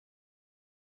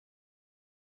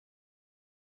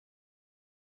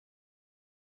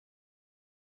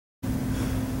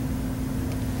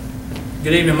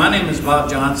Good evening. My name is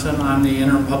Bob Johnson. I'm the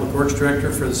Interim Public Works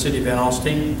Director for the City of Van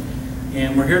Alstyne,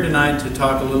 and we're here tonight to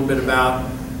talk a little bit about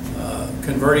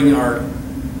converting our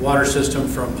water system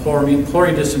from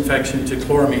chlorine disinfection to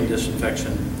chloramine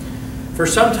disinfection. For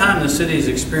some time, the city has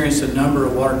experienced a number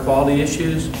of water quality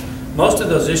issues. Most of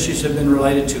those issues have been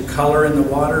related to color in the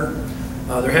water.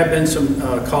 There have been some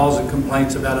calls and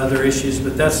complaints about other issues,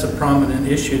 but that's the prominent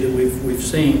issue that we've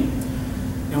seen.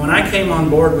 And when I came on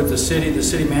board with the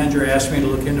city manager asked me to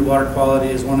look into water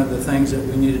quality as one of the things that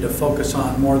we needed to focus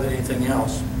on more than anything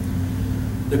else.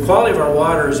 The quality of our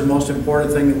water is the most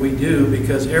important thing that we do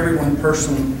because every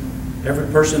person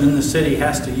in the city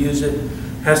has to use it,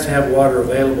 has to have water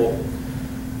available.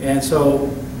 And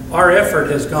so our effort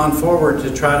has gone forward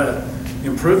to try to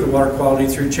improve the water quality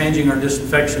through changing our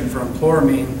disinfection from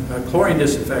chlorine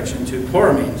disinfection to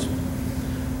chloramines.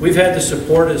 We've had the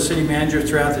support of the city manager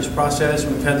throughout this process,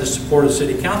 and we've had the support of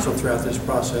city council throughout this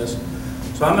process.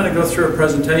 So I'm going to go through a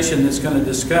presentation that's going to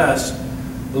discuss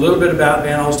a little bit about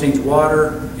Van Alstyne's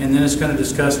water, and then it's going to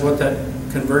discuss what that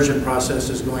conversion process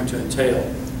is going to entail.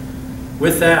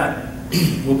 With that,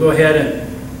 we'll go ahead and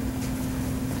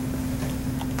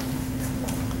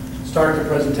start the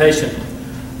presentation.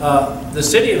 The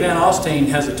city of Van Alstyne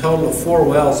has a total of 4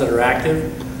 wells that are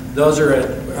active. Those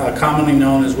are commonly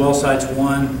known as well sites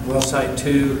 1, well site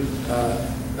 2,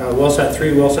 well site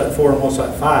 3, well site 4, and well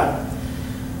site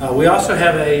 5. We also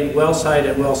have a well site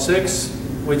at well 6,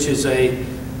 which is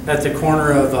at the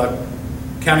corner of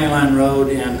County Line Road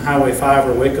and Highway 5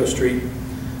 or Waco Street.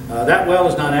 That well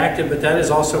is not active, but that is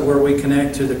also where we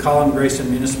connect to the Collin Grayson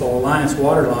Municipal Alliance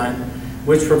water line,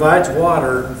 which provides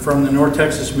water from the North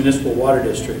Texas Municipal Water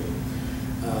District.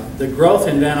 The growth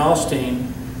in Van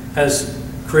Alstyne has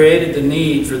created the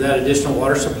need for that additional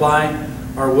water supply.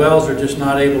 Our wells are just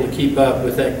not able to keep up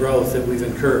with that growth that we've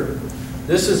incurred.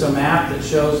 This is a map that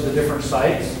shows the different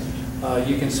sites.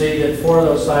 You can see that 4 of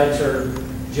those sites are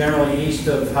generally east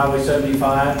of Highway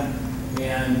 75,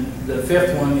 and the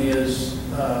 5th one is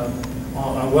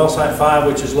on well site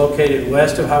 5, which is located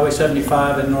west of Highway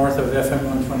 75 and north of FM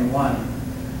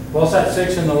 121. Well site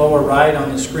 6 in the lower right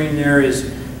on the screen there is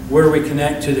where we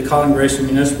connect to the Collin Grayson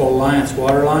Municipal Alliance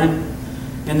water line.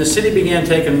 And the city began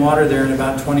taking water there in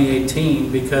about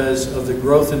 2018 because of the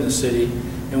growth in the city,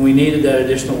 and we needed that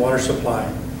additional water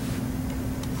supply.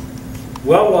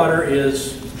 Well water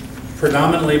is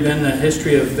predominantly been the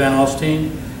history of Van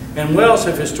Alstyne, and wells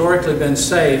have historically been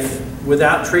safe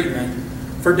without treatment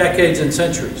for decades and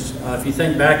centuries. If you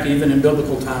think back even in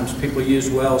biblical times, people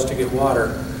used wells to get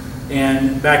water,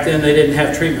 and back then they didn't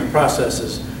have treatment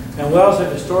processes. And wells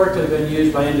have historically been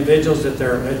used by individuals at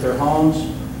their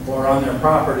homes or on their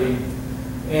property.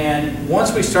 And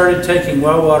once we started taking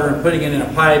well water and putting it in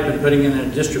a pipe and putting it in a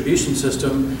distribution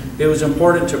system, it was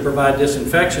important to provide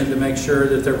disinfection to make sure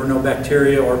that there were no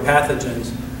bacteria or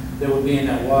pathogens that would be in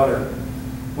that water.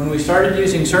 When we started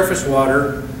using surface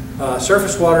water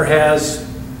has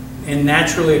in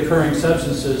naturally occurring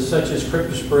substances such as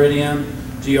Cryptosporidium,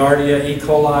 Giardia, E.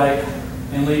 coli,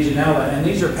 and Legionella. And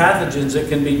these are pathogens that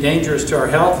can be dangerous to our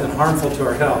health and harmful to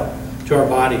our health, to our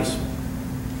bodies.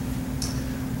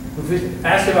 If we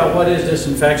ask about what is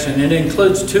disinfection, it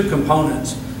includes 2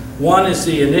 components. One is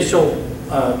the initial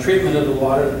treatment of the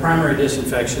water, the primary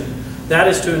disinfection. That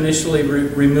is to initially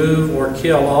remove or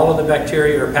kill all of the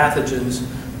bacteria or pathogens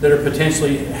that are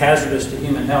potentially hazardous to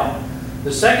human health.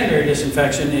 The secondary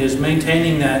disinfection is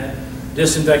maintaining that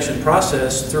disinfection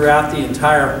process throughout the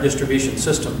entire distribution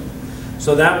system.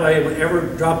 So that way, whatever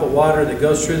drop of water that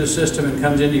goes through the system and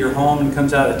comes into your home and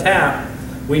comes out of tap,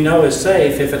 we know is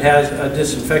safe if it has a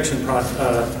disinfection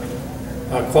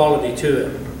quality to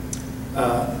it.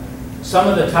 Some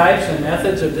of the types and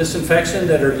methods of disinfection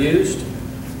that are used.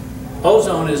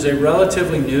 Ozone is a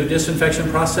relatively new disinfection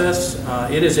process.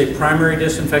 It is a primary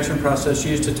disinfection process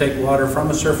used to take water from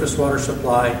a surface water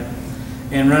supply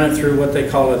and run it through what they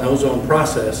call an ozone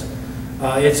process.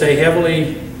 It's a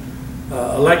heavily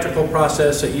electrical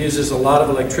process that uses a lot of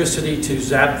electricity to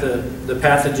zap the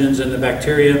pathogens and the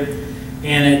bacteria.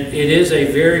 And it is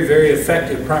a very, very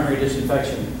effective primary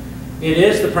disinfection. It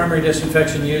is the primary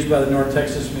disinfection used by the North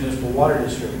Texas Municipal Water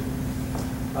District.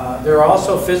 There are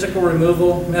also physical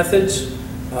removal methods.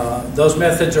 Those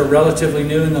methods are relatively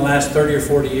new in the last 30 or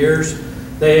 40 years.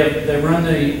 They run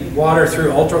the water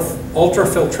through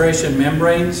ultrafiltration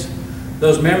membranes.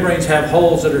 Those membranes have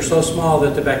holes that are so small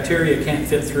that the bacteria can't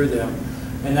fit through them,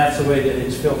 and that's the way that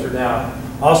it's filtered out.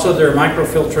 Also, there are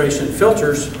microfiltration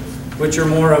filters, which are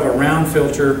more of a round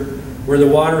filter where the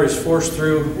water is forced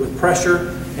through with pressure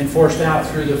and forced out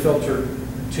through the filter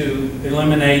to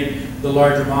eliminate the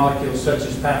larger molecules such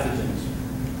as pathogens.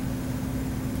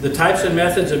 The types and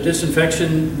methods of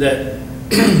disinfection that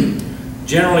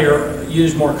generally are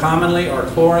used more commonly are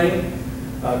chlorine.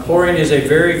 Chlorine is a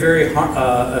very, very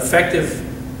effective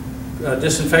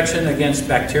disinfection against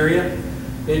bacteria.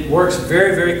 It works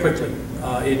very, very quickly.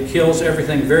 It kills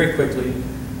everything very quickly.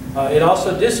 It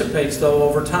also dissipates, though,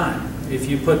 over time. If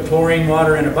you put chlorine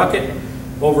water in a bucket,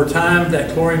 over time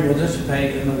that chlorine will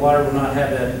dissipate and the water will not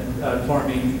have that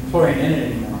chlorine in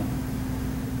it anymore.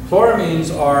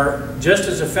 Chloramines are just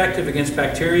as effective against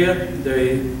bacteria.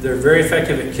 They're very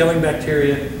effective at killing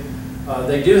bacteria.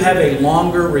 They do have a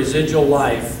longer residual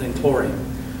life than chlorine.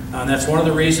 And that's one of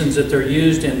the reasons that they're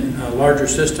used in larger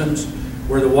systems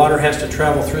where the water has to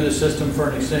travel through the system for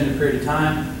an extended period of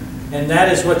time. And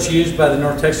that is what's used by the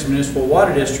North Texas Municipal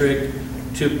Water District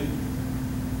to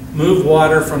move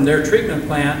water from their treatment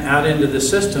plant out into the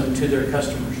system to their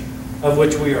customers, of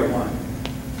which we are one.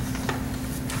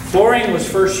 Chlorine was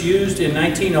first used in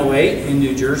 1908 in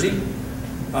New Jersey.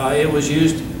 It was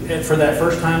used for that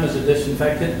first time as a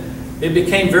disinfectant. It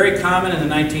became very common in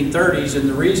the 1930s, and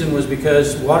the reason was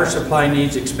because water supply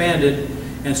needs expanded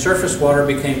and surface water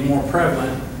became more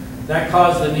prevalent. That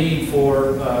caused the need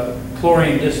for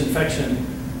chlorine disinfection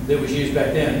that was used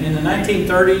back then. In the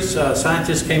 1930s,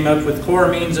 scientists came up with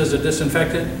chloramines as a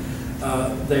disinfectant.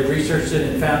 They researched it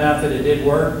and found out that it did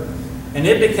work. And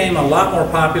it became a lot more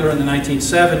popular in the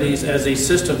 1970s as these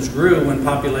systems grew when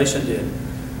population did.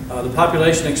 The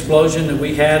population explosion that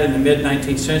we had in the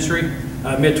mid-19th century,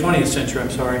 mid-20th century, I'm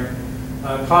sorry,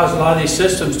 caused a lot of these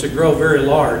systems to grow very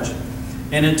large.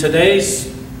 And in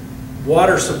today's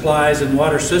water supplies and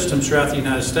water systems throughout the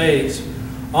United States,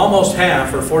 almost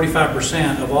half, or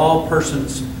 45%, of all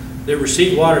persons that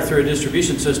receive water through a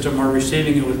distribution system are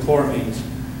receiving it with chloramines.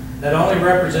 That only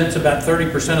represents about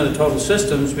 30% of the total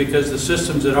systems because the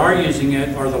systems that are using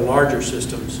it are the larger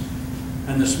systems,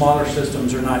 and the smaller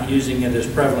systems are not using it as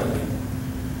prevalently.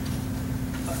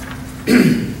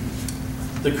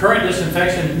 The current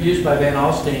disinfection used by Van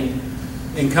Alstyne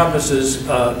encompasses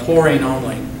chlorine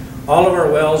only. All of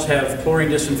our wells have chlorine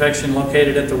disinfection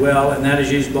located at the well, and that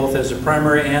is used both as a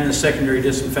primary and the secondary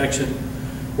disinfection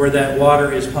where that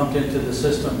water is pumped into the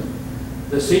system.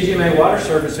 The CGMA water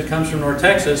service that comes from North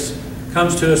Texas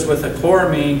comes to us with a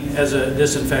chloramine as a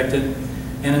disinfectant,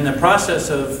 and in the process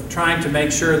of trying to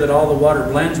make sure that all the water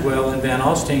blends well in Van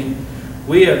Alstyne,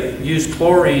 we have used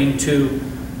chlorine to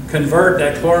convert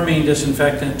that chloramine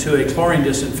disinfectant to a chlorine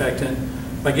disinfectant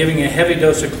by giving a heavy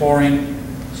dose of chlorine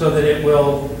so that it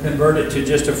will convert it to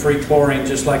just a free chlorine,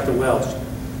 just like the wells.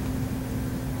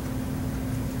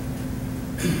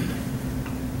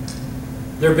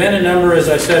 There have been a number, as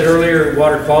I said earlier,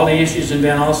 water quality issues in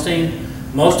Van Alstyne.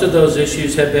 Most of those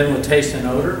issues have been with taste and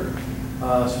odor,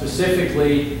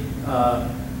 specifically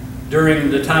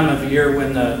during the time of year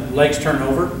when the lakes turn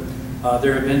over.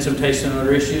 There have been some taste and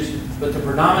odor issues, but the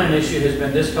predominant issue has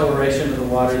been discoloration of the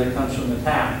water that comes from the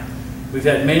tap. We've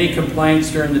had many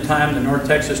complaints during the time the North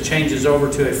Texas changes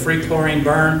over to a free chlorine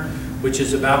burn, which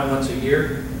is about once a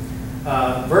year.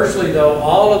 Virtually, though,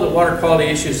 all of the water quality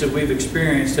issues that we've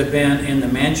experienced have been in the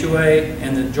Mantua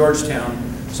and the Georgetown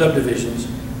subdivisions,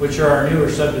 which are our newer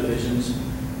subdivisions,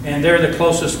 and they're the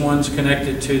closest ones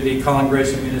connected to the Collin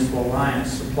Grayson Municipal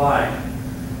Alliance supply.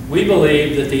 We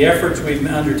believe that the efforts we've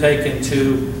undertaken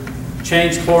to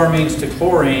change chloramines to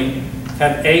chlorine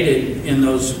have aided in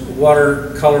those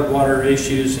colored water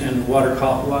issues and water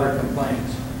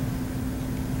complaints.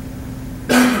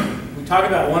 Talk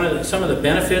about some of the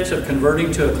benefits of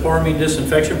converting to a chloramine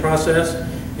disinfection process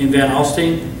in Van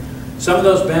Alstyne. Some of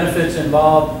those benefits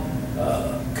involve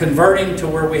converting to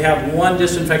where we have one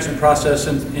disinfection process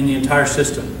in the entire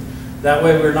system. That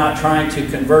way we're not trying to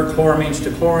convert chloramines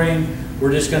to chlorine.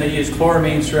 We're just going to use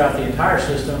chloramines throughout the entire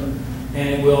system, and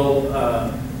it will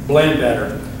blend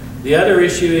better. The other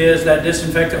issue is that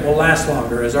disinfectant will last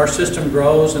longer. As our system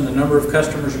grows and the number of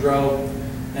customers grow,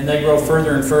 and they grow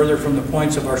further and further from the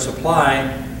points of our supply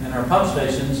and our pump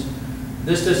stations,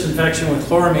 this disinfection with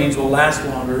chloramines will last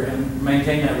longer and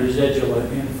maintain that residual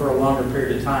for a longer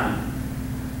period of time.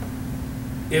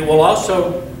 It will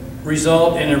also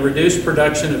result in a reduced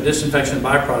production of disinfection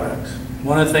byproducts.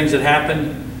 One of the things that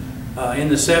happened in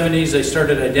the 70s, they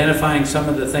started identifying some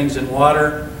of the things in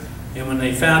water, and when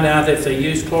they found out that if they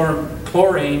used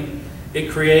chlorine, it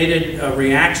created a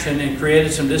reaction and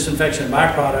created some disinfection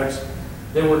byproducts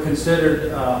that were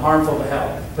considered harmful to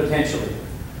health, potentially.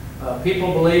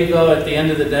 People believe, though, at the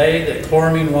end of the day, that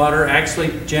chloramine water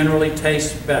actually generally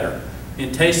tastes better.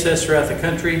 In taste tests throughout the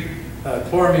country,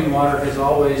 chloramine water has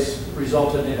always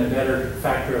resulted in a better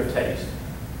factor of taste.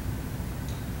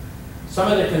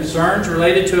 Some of the concerns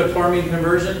related to a chloramine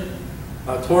conversion: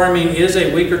 chloramine is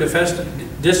a weaker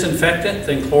disinfectant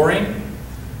than chlorine,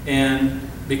 and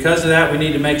because of that we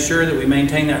need to make sure that we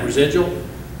maintain that residual,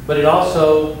 but it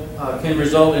also can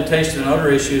result in taste and odor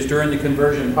issues during the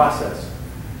conversion process.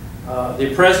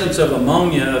 The presence of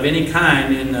ammonia of any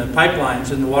kind in the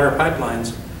pipelines, in the water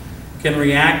pipelines, can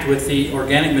react with the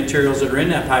organic materials that are in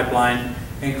that pipeline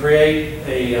and create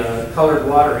a colored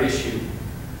water issue.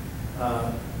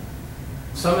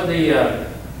 Some of the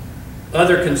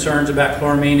other concerns about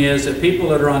chloramine is that people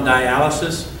that are on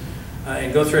dialysis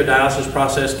and go through a dialysis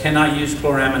process cannot use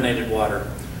chloraminated water.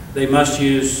 They must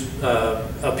use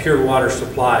a pure water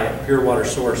supply, a pure water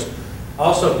source.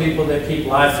 Also, people that keep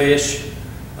live fish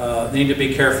need to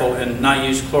be careful and not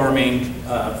use chloramine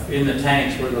in the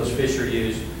tanks where those fish are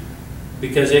used,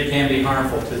 because it can be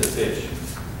harmful to the fish.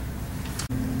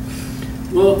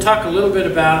 We'll talk a little bit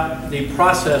about the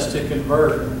process to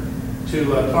convert to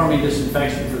chloramine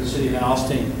disinfection for the City of Van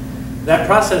Alstyne. That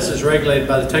process is regulated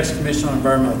by the Texas Commission on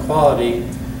Environmental Quality,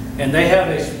 and they have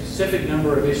a specific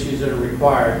number of issues that are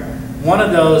required. One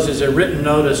of those is a written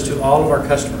notice to all of our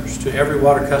customers, to every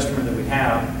water customer that we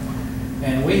have,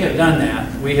 and we have done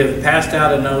that. We have passed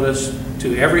out a notice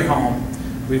to every home.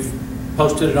 We've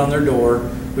posted it on their door.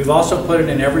 We've also put it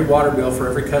in every water bill for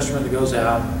every customer that goes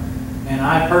out, and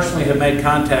I personally have made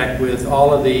contact with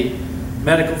all of the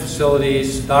medical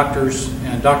facilities, doctors,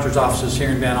 and doctors' offices here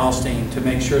in Van Alstyne to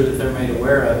make sure that they're made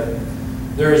aware of it.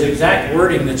 There is exact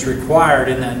wording that's required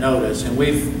in that notice, and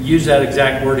we've used that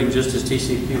exact wording just as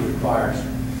TCQ requires.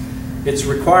 It's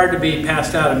required to be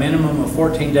passed out a minimum of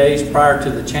 14 days prior to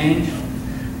the change.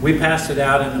 We passed it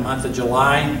out in the month of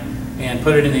July and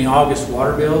put it in the August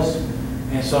water bills,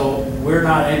 and so we're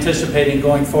not anticipating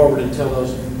going forward until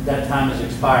that time has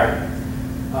expired.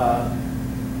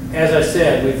 As I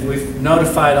said, we've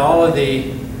notified all of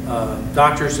the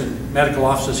doctors and medical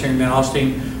offices here in Van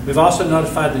Alstyne. We've also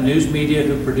notified the news media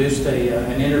who produced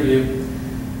an interview.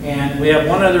 And we have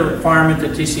one other requirement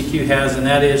that TCQ has, and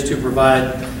that is to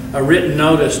provide a written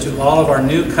notice to all of our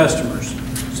new customers,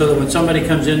 so that when somebody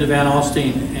comes into Van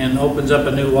Alstyne and opens up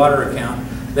a new water account,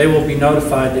 they will be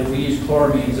notified that we use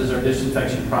chloramines as our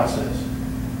disinfection process.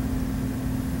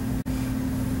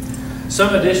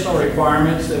 Some additional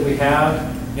requirements that we have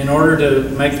in order to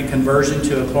make the conversion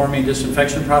to a chloramine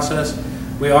disinfection process: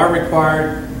 we are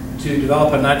required to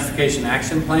develop a nitrification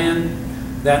action plan.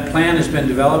 That plan has been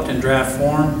developed in draft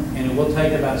form, and it will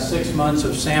take about 6 months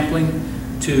of sampling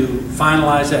to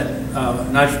finalize that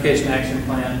nitrification action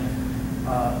plan.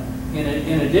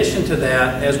 In addition to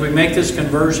that, as we make this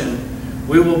conversion,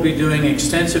 we will be doing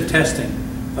extensive testing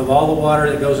of all the water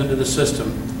that goes into the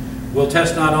system. We'll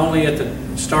test not only at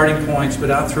the starting points, but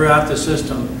out throughout the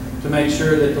system to make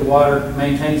sure that the water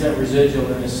maintains that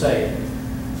residual and is safe.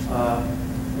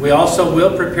 We also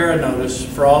will prepare a notice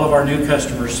for all of our new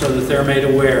customers so that they're made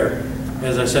aware,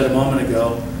 as I said a moment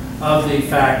ago, of the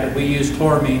fact that we use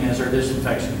chloramine as our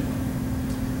disinfection.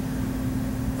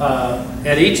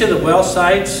 At each of the well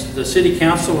sites, the City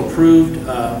Council approved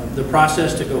the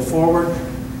process to go forward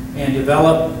and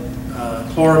develop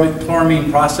chloramine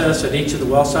process at each of the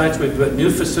well sites. We've put new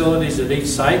facilities at each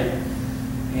site,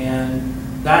 and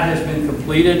that has been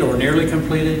completed or nearly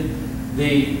completed.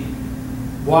 The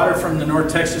water from the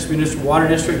North Texas Municipal Water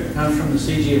District comes from the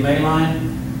CGMA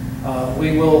line.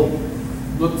 We will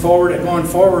look forward at going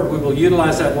forward. We will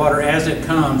utilize that water as it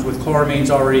comes with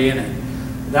chloramines already in it.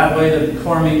 That way the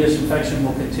chloramine disinfection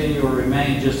will continue or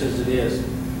remain just as it is.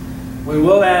 We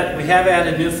have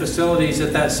added new facilities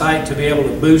at that site to be able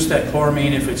to boost that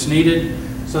chloramine if it's needed,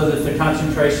 so that the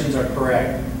concentrations are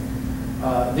correct.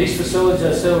 These facilities,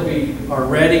 as I said, are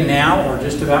ready now, or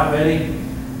just about ready.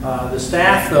 The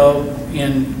staff, though,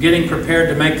 in getting prepared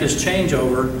to make this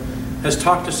changeover, has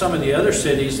talked to some of the other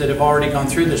cities that have already gone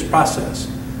through this process.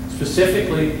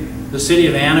 Specifically, the City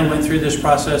of Anna went through this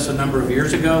process a number of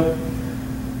years ago.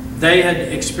 They had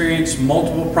experienced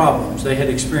multiple problems. They had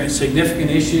experienced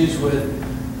significant issues with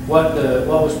what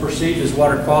was perceived as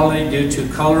water quality due to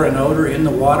color and odor in the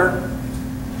water.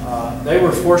 They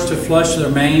were forced to flush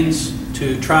their mains,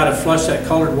 to try to flush that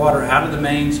colored water out of the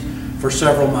mains for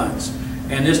several months.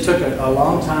 And this took a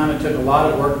long time. It took a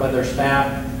lot of work by their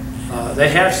staff. They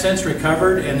have since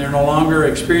recovered, and they're no longer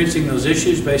experiencing those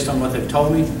issues based on what they've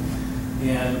told me.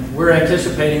 And we're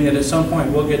anticipating that at some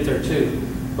point we'll get there too.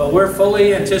 But we're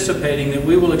fully anticipating that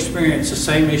we will experience the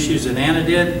same issues that Anna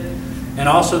did, and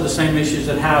also the same issues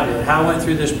that Howe did. Howe went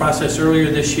through this process earlier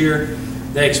this year.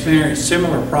 They experienced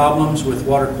similar problems with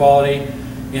water quality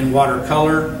in water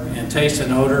color and taste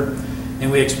and odor,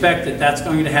 and we expect that that's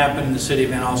going to happen in the City of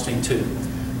Van Alstyne too.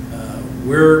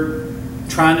 We're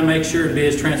trying to make sure to be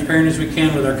as transparent as we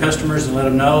can with our customers and let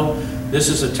them know This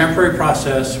is a temporary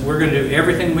process. We're going to do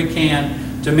everything we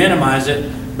can to minimize it,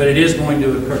 but it is going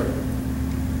to occur.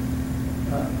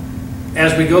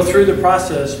 As we go through the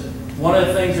process, one of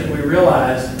the things that we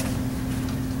realize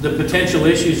the potential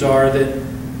issues are that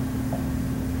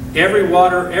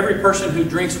every person who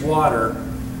drinks water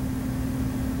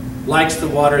likes the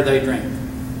water they drink.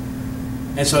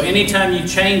 And so anytime you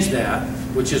change that,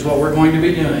 which is what we're going to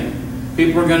be doing,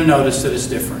 people are going to notice that it's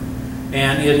different.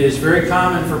 And it is very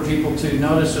common for people to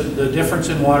notice the difference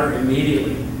in water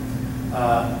immediately.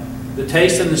 The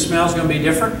taste and the smell is going to be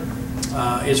different.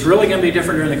 It's really going to be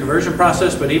different during the conversion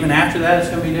process, but even after that it's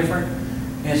going to be different.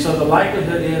 And so the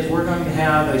likelihood is we're going to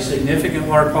have a significant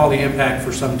water quality impact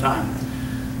for some time.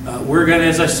 We're going to,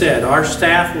 as I said, our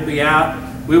staff will be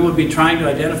out. We will be trying to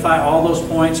identify all those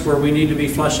points where we need to be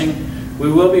flushing. We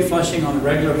will be flushing on a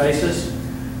regular basis.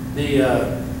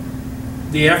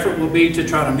 The effort will be to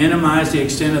try to minimize the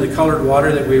extent of the colored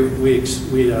water that we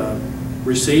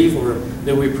receive or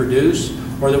that we produce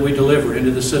or that we deliver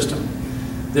into the system.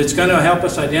 That's going to help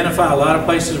us identify a lot of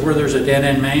places where there's a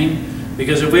dead-end main,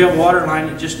 because if we have a water line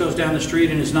that just goes down the street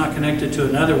and is not connected to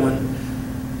another one,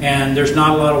 and there's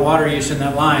not a lot of water use in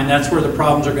that line, that's where the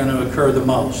problems are going to occur the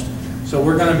most. So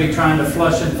we're going to be trying to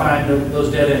flush and find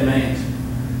those dead-end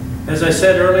mains. As I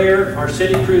said earlier, our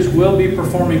city crews will be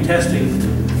performing testing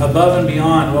above and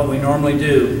beyond what we normally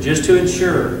do, just to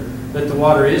ensure that the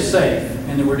water is safe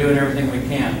and that we're doing everything we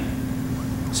can.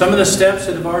 Some of the steps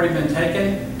that have already been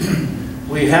taken,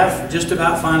 we have just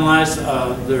about finalized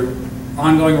the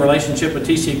ongoing relationship with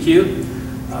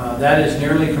TCQ. That is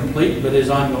nearly complete, but is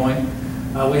ongoing.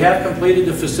 We have completed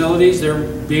the facilities. They're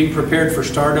being prepared for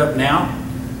startup now.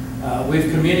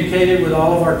 We've communicated with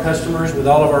all of our customers, with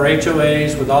all of our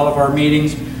HOAs, with all of our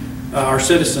meetings, our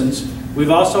citizens. We've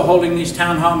also holding these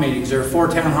town hall meetings. There are 4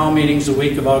 town hall meetings the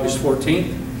week of August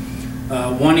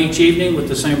 14th, one each evening with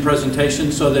the same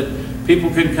presentation, so that people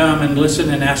can come and listen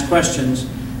and ask questions.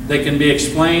 They can be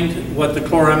explained what the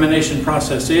chloramination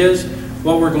process is,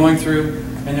 what we're going through,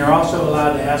 and they're also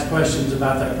allowed to ask questions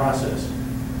about that process.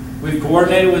 We've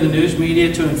coordinated with the news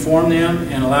media to inform them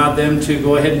and allowed them to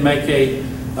go ahead and make a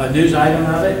news item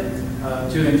of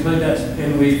it to include that,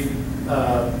 and we've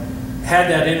had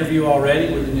that interview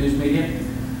already with the news media.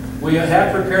 We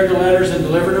have prepared the letters and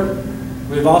delivered them.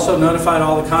 We've also notified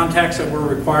all the contacts that we're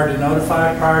required to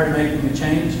notify prior to making the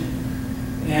change.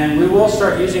 And we will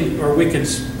start using, or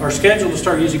are scheduled to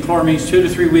start using chloramines 2 to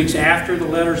 3 weeks after the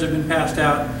letters have been passed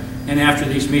out and after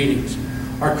these meetings.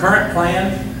 Our current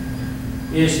plan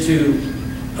is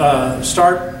to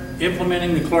start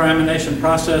implementing the chloramination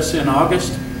process in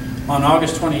August, on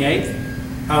August 28th.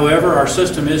 However, our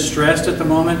system is stressed at the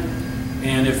moment,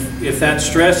 and if that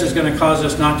stress is going to cause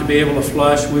us not to be able to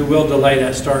flush, we will delay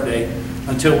that start date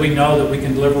until we know that we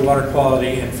can deliver water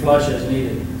quality and flush as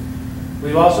needed.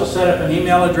 We've also set up an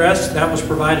email address that was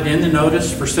provided in the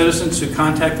notice for citizens to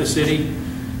contact the city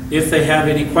if they have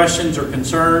any questions or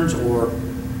concerns or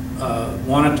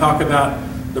want to talk about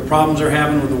the problems they're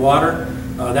having with the water.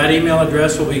 That email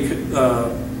address will be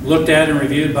looked at and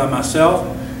reviewed by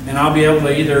myself, and I'll be able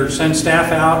to either send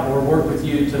staff out or work with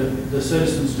you, to the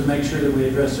citizens, to make sure that we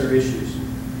address their issues.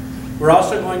 We're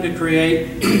also going to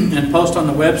create and post on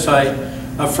the website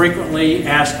a frequently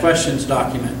asked questions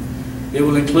document. It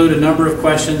will include a number of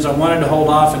questions. I wanted to hold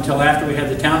off until after we had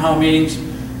the town hall meetings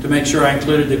to make sure I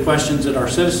included the questions that our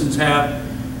citizens have,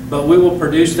 but we will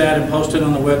produce that and post it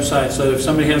on the website so that if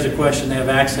somebody has a question, they have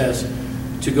access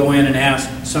to go in and ask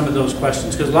some of those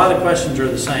questions, because a lot of the questions are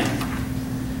the same.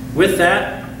 With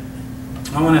that,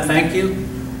 I want to thank you.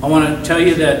 I want to tell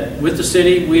you that with the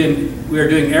city, we are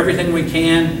doing everything we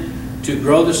can to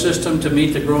grow the system to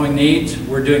meet the growing needs.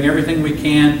 We're doing everything we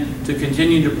can to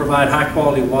continue to provide high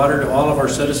quality water to all of our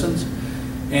citizens.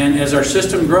 And as our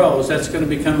system grows, that's going to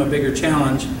become a bigger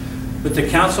challenge. But the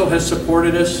council has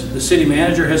supported us, the city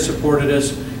manager has supported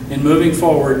us in moving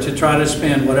forward to try to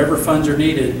spend whatever funds are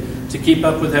needed to keep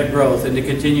up with that growth and to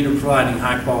continue to providing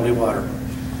high quality water.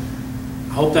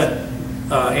 I hope that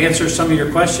answers some of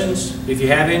your questions. If you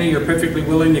have any, you're perfectly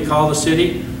willing to call the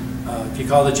city. If you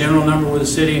call the general number with the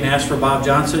city and ask for Bob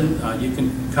Johnson, you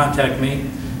can contact me,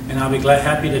 and I'll be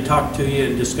happy to talk to you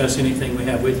and discuss anything we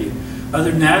have with you.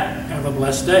 Other than that, have a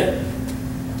blessed day.